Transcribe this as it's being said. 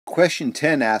Question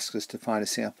 10 asks us to find a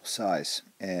sample size,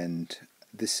 and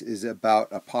this is about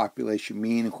a population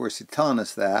mean. Of course, they're telling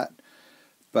us that,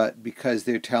 but because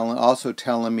they're also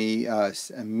telling me a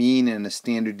mean and a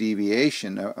standard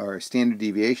deviation, or a standard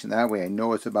deviation, that way I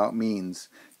know it's about means,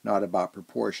 not about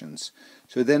proportions.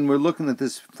 So then we're looking at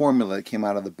this formula that came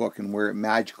out of the book and where it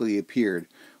magically appeared.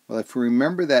 Well, if we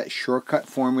remember that shortcut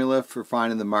formula for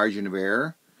finding the margin of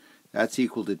error, that's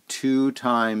equal to 2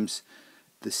 times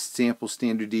the sample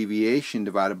standard deviation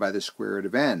divided by the square root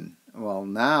of n. Well,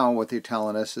 now what they're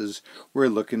telling us is we're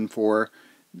looking for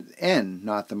n,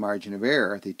 not the margin of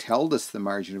error. They told us the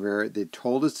margin of error. They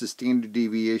told us the standard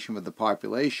deviation with the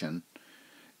population.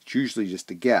 It's usually just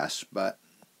a guess, but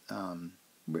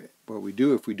what we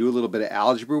do, if we do a little bit of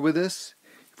algebra with this,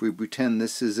 if we pretend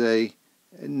this is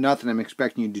not that I'm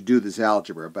expecting you to do this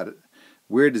algebra, but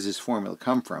where does this formula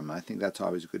come from? I think that's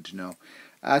always good to know.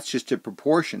 That's just a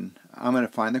proportion. I'm going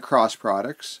to find the cross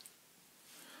products.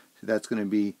 So that's going to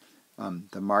be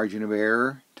the margin of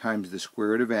error times the square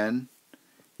root of n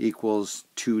equals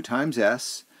 2 times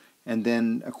s. And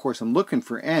then, of course, I'm looking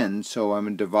for n, so I'm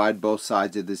going to divide both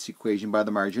sides of this equation by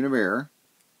the margin of error.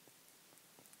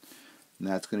 And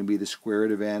that's going to be the square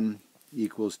root of n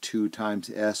equals 2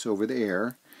 times s over the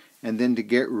error. And then to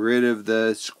get rid of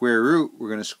the square root, we're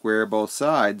going to square both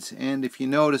sides. And if you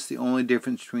notice, the only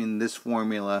difference between this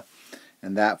formula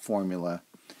and that formula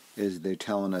is they're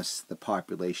telling us the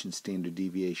population standard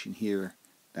deviation here.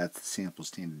 That's the sample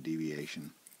standard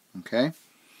deviation. Okay?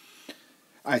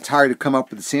 It's hard to come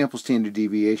up with the sample standard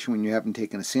deviation when you haven't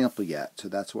taken a sample yet. So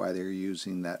that's why they're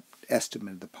using that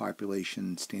estimate of the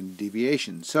population standard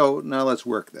deviation. So now let's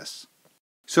work this.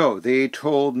 So they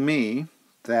told me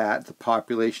that the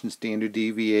population standard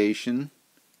deviation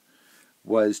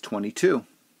was 22.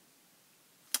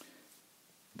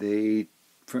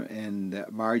 And the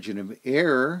margin of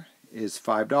error is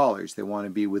 $5. They want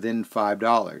to be within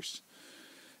 $5.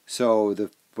 So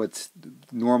what's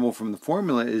normal from the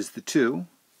formula is the 2,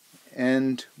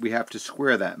 and we have to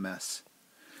square that mess.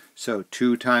 So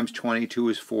 2 times 22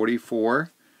 is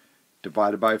 44.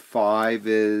 Divided by 5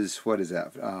 is, what is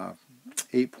that?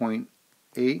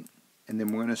 8.8. And then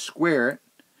we're going to square it,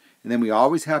 and then we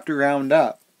always have to round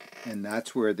up, and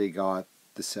that's where they got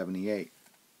the 78.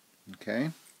 Okay?